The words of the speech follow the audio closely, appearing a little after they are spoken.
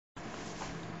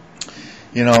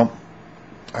You know,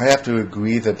 I have to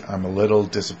agree that I'm a little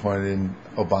disappointed in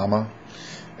Obama.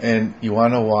 And you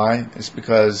want to know why? It's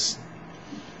because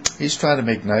he's trying to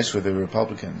make nice with the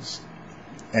Republicans.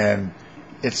 And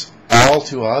it's all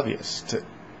too obvious to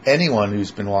anyone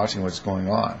who's been watching what's going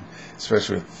on,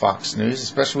 especially with Fox News,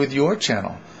 especially with your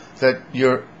channel, that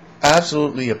you're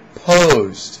absolutely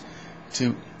opposed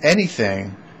to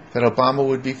anything that Obama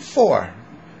would be for.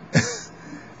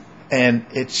 And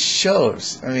it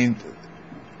shows. I mean,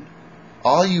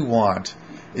 all you want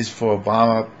is for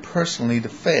Obama personally to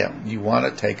fail. You want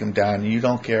to take him down. You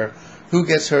don't care who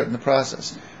gets hurt in the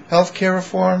process. Healthcare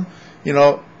reform, you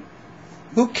know,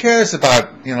 who cares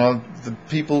about, you know, the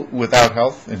people without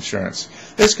health insurance?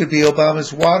 This could be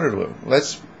Obama's Waterloo.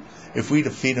 If we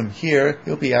defeat him here,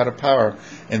 he'll be out of power,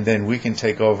 and then we can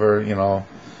take over, you know,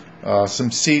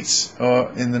 some seats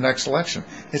in the next election.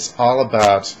 It's all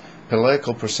about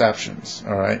political perceptions,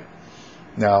 all right?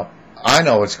 Now, I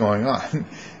know what's going on.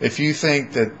 If you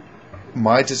think that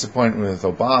my disappointment with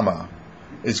Obama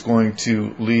is going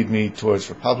to lead me towards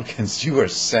Republicans, you are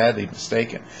sadly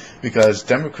mistaken, because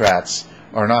Democrats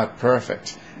are not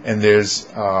perfect, and there's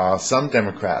some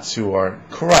Democrats who are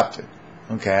corrupted,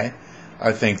 okay?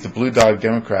 I think the Blue Dog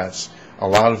Democrats, a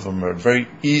lot of them are very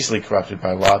easily corrupted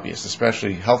by lobbyists,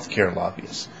 especially healthcare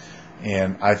lobbyists.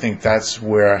 And I think that's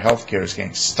where healthcare is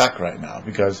getting stuck right now,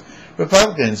 because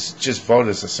Republicans just vote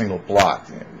as a single block.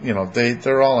 You know,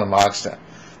 they're all in lockstep.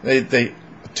 They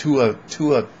to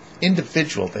a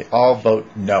individual, they all vote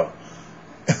no.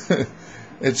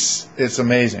 It's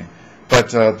amazing.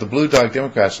 But the Blue Dog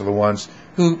Democrats are the ones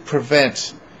who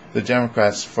prevent the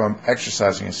Democrats from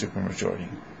exercising a supermajority.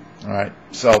 All right,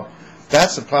 so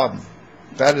that's the problem.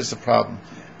 That is the problem,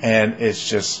 and it's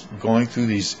just going through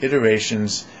these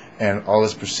iterations and all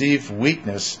this perceived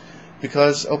weakness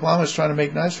because Obama's trying to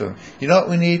make nice for them. You know what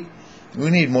we need? We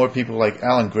need more people like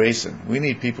Alan Grayson. We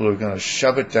need people who are going to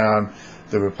shove it down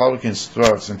the Republicans'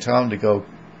 throats and tell them to go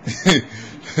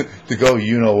to go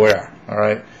you know where. All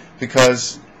right,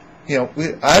 because you know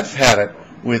I've had it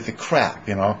with the crap,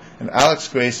 you know, and Alex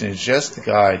Grayson is just the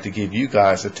guy to give you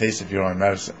guys a taste of your own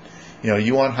medicine. You know,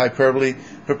 you want hyperbole?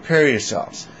 Prepare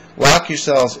yourselves. Lock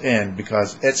yourselves in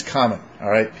because it's coming, all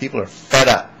right? People are fed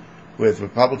up with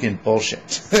Republican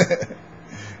bullshit.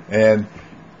 And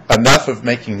enough of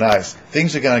making nice.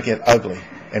 Things are going to get ugly,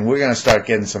 and we're going to start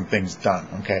getting some things done,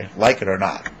 okay? Like it or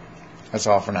not. That's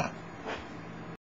all for now.